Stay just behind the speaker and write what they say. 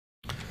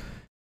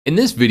In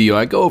this video,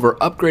 I go over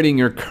upgrading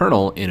your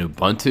kernel in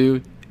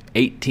Ubuntu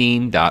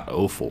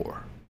 18.04.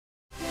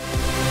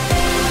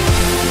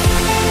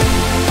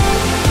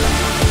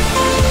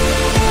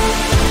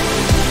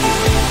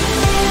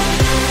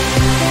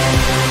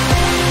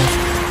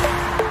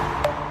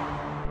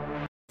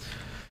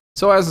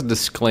 So as a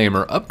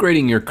disclaimer,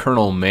 upgrading your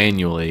kernel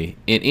manually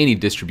in any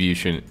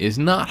distribution is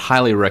not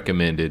highly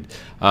recommended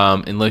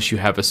unless you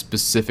have a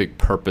specific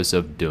purpose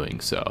of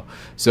doing so.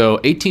 So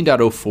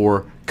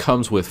 18.04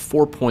 comes with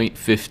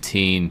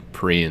 4.15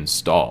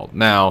 pre-installed.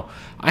 Now,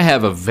 I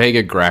have a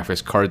Vega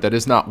graphics card that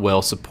is not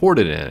well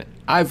supported in it.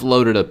 I've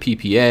loaded a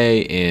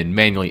PPA and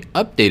manually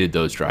updated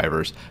those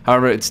drivers.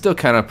 However, it still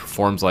kind of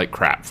performs like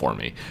crap for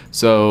me.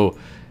 So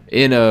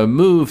in a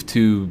move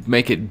to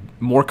make it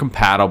more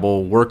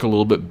compatible, work a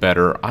little bit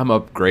better, I'm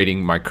upgrading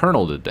my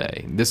kernel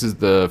today. This is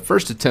the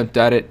first attempt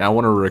at it, and I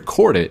want to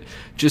record it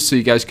just so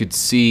you guys could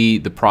see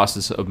the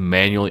process of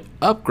manually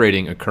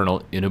upgrading a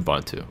kernel in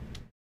Ubuntu.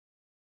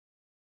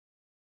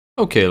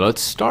 Okay,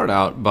 let's start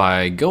out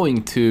by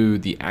going to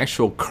the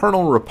actual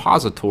kernel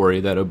repository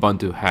that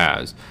Ubuntu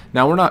has.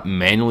 Now, we're not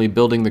manually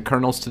building the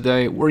kernels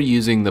today. We're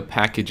using the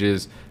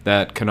packages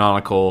that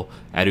Canonical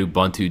at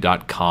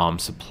ubuntu.com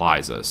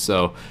supplies us.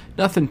 So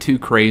nothing too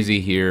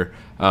crazy here.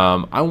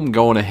 I'm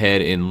going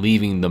ahead and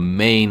leaving the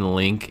main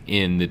link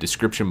in the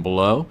description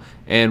below.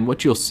 And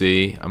what you'll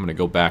see, I'm going to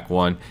go back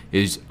one,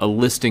 is a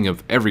listing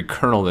of every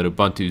kernel that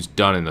Ubuntu's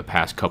done in the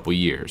past couple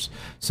years.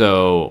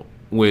 So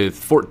with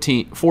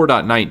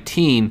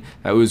 4.19,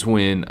 that was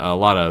when a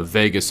lot of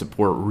Vega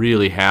support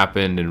really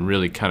happened and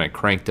really kind of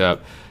cranked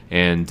up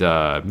and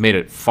made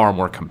it far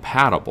more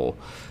compatible.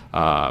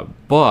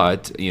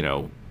 But, you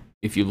know,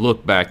 if you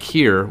look back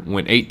here,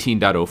 when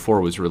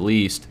 18.04 was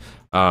released,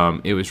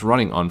 it was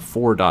running on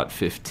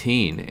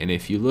 4.15. And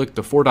if you look,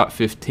 the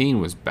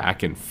 4.15 was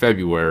back in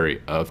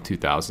February of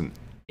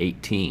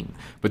 2018.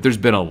 But there's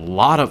been a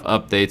lot of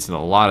updates and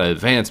a lot of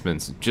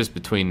advancements just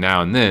between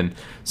now and then.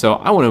 So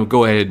I want to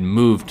go ahead and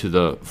move to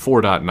the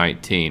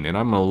 4.19, and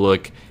I'm going to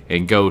look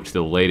and go to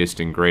the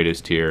latest and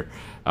greatest here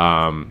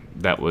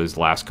that was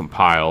last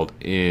compiled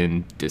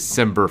in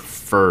December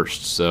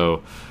 1st.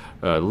 So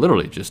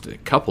literally just a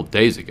couple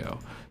days ago.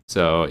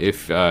 So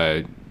if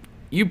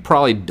you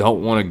probably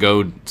don't want to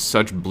go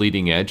such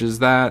bleeding edge as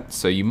that,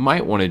 so you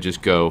might want to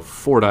just go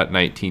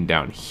 4.19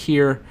 down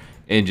here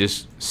and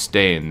just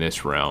stay in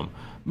this realm.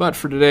 But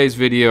for today's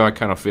video, I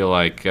kind of feel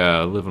like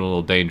living a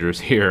little dangerous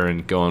here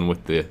and going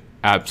with the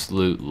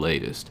absolute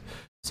latest.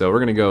 So we're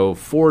going to go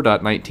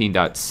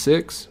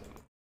 4.19.6,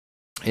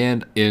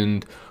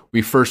 and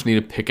we first need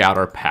to pick out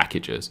our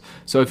packages.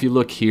 So if you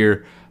look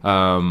here,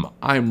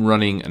 I'm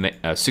running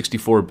a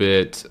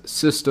 64-bit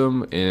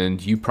system,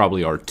 and you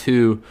probably are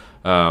too.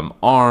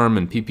 ARM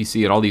and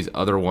PPC and all these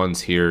other ones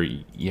here,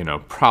 you know,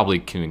 probably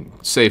can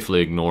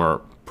safely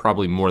ignore.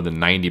 Probably more than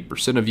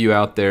 90% of you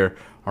out there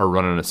are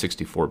running a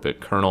 64-bit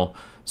kernel.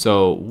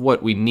 So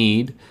what we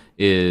need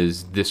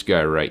is this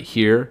guy right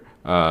here,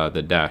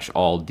 the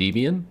 -all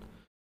Debian.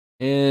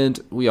 And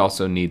we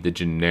also need the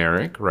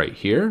generic right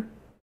here.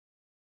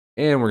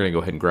 And we're going to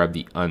go ahead and grab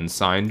the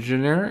unsigned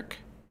generic.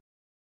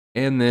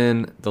 And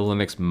then the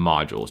Linux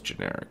modules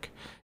generic.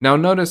 Now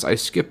notice I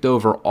skipped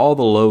over all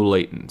the low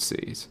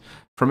latencies.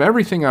 From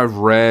everything I've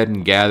read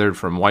and gathered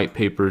from white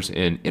papers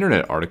and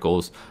internet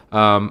articles,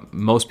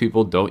 most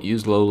people don't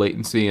use low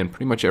latency, and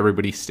pretty much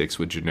everybody sticks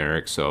with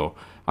generic. So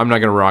I'm not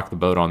going to rock the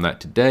boat on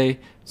that today.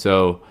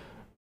 So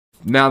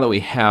now that we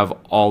have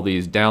all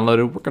these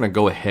downloaded, we're going to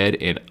go ahead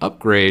and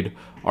upgrade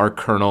our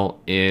kernel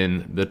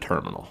in the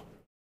terminal.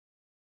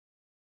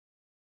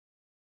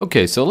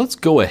 Okay, so let's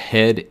go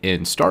ahead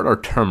and start our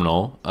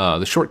terminal.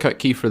 The shortcut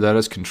key for that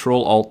is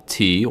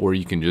Control-Alt-T, or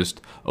you can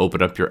just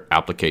open up your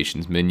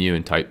applications menu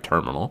and type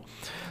terminal.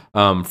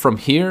 From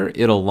here,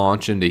 it'll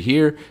launch into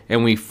here,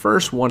 and we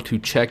first want to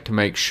check to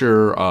make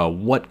sure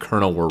what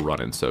kernel we're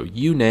running. So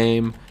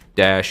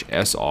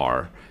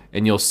uname-sr,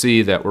 and you'll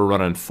see that we're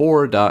running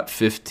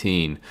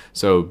 4.15,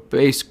 so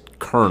base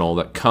kernel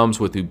that comes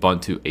with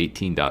Ubuntu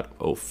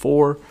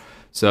 18.04.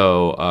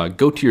 So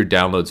go to your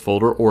downloads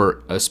folder,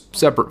 or a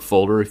separate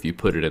folder if you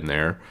put it in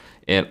there.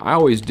 And I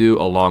always do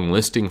a long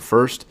listing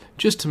first,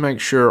 just to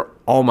make sure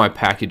all my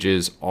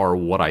packages are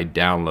what I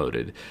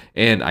downloaded.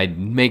 And I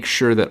make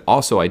sure that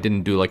also I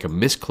didn't do like a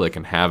misclick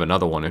and have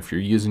another one. If you're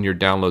using your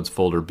downloads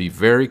folder, be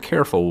very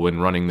careful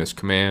when running this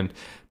command,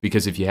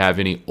 because if you have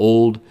any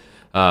old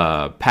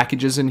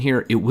packages in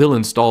here, it will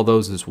install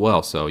those as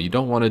well. So you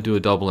don't want to do a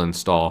double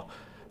install.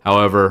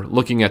 However,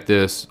 looking at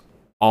this,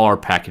 all our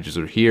packages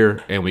are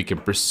here, and we can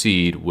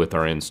proceed with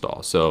our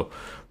install. So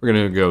we're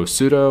going to go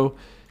sudo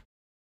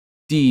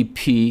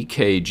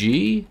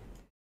dpkg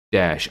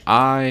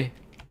 -i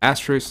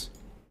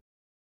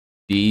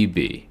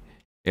 *db.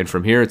 And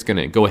from here, it's going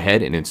to go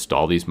ahead and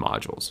install these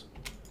modules.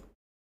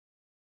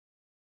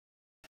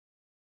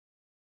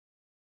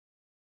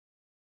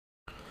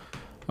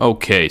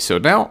 Okay, so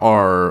now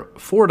our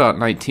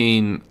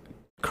 4.19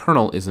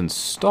 kernel is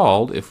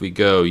installed. If we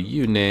go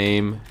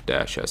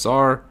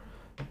uname-sr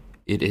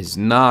it is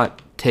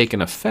not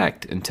taken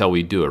effect until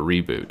we do a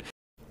reboot.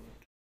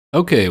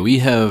 Okay, we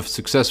have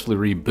successfully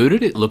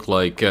rebooted. It looked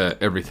like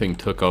everything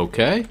took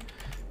okay.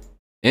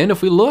 And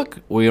if we look,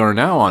 we are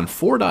now on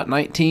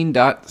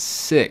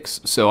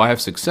 4.19.6. So I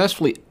have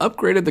successfully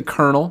upgraded the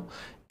kernel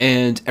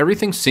and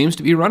everything seems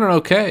to be running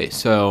okay.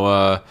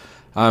 So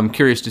I'm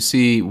curious to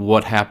see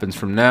what happens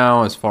from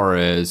now as far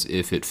as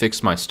if it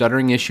fixed my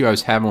stuttering issue I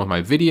was having with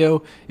my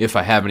video, if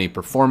I have any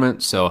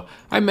performance. So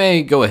I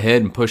may go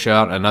ahead and push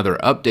out another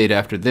update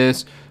after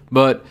this,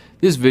 but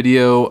this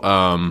video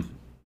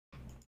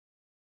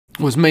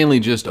was mainly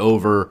just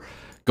over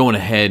going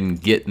ahead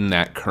and getting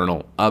that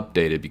kernel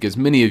updated, because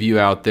many of you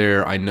out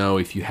there, I know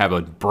if you have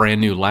a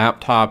brand new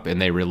laptop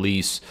and they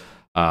release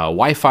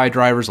Wi-Fi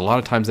drivers, a lot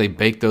of times they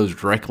bake those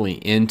directly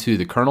into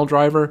the kernel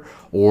driver,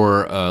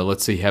 or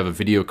let's say you have a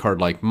video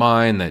card like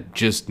mine that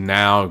just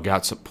now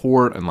got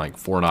support in like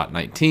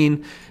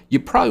 4.19, you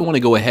probably want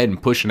to go ahead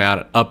and push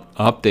out an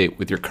update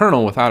with your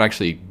kernel without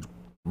actually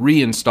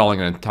reinstalling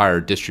an entire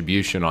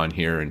distribution on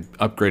here and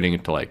upgrading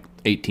it to like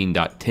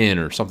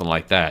 18.10 or something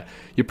like that.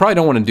 You probably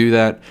don't want to do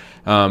that.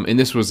 And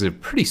this was a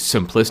pretty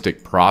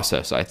simplistic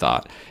process, I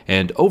thought.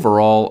 And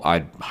overall,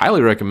 I'd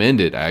highly recommend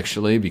it,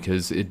 actually,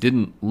 because it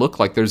didn't look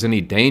like there's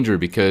any danger,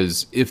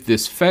 because if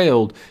this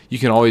failed, you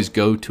can always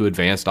go to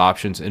advanced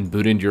options and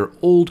boot into your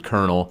old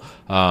kernel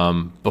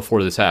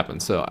before this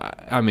happens. So,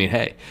 I mean,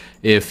 hey,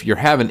 if you're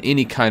having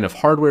any kind of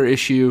hardware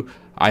issue,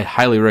 I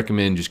highly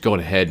recommend just going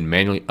ahead and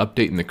manually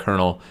updating the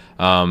kernel.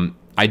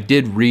 I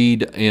did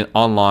read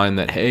online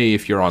that, hey,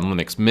 if you're on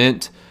Linux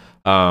Mint,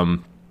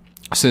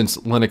 since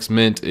Linux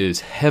Mint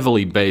is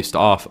heavily based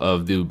off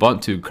of the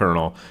Ubuntu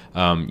kernel,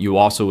 you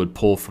also would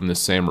pull from the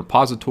same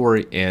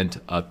repository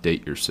and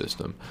update your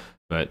system.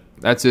 But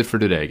that's it for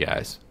today,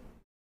 guys.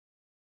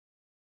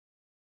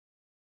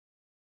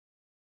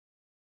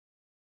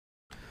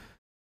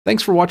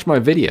 Thanks for watching my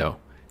video.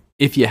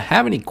 If you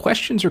have any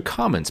questions or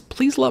comments,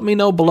 please let me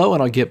know below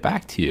and I'll get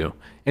back to you.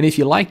 And if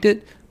you liked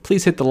it,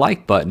 please hit the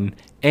like button.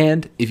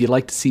 And if you'd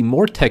like to see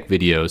more tech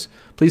videos,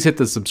 please hit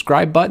the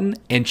subscribe button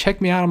and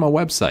check me out on my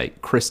website,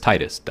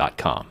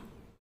 christitus.com.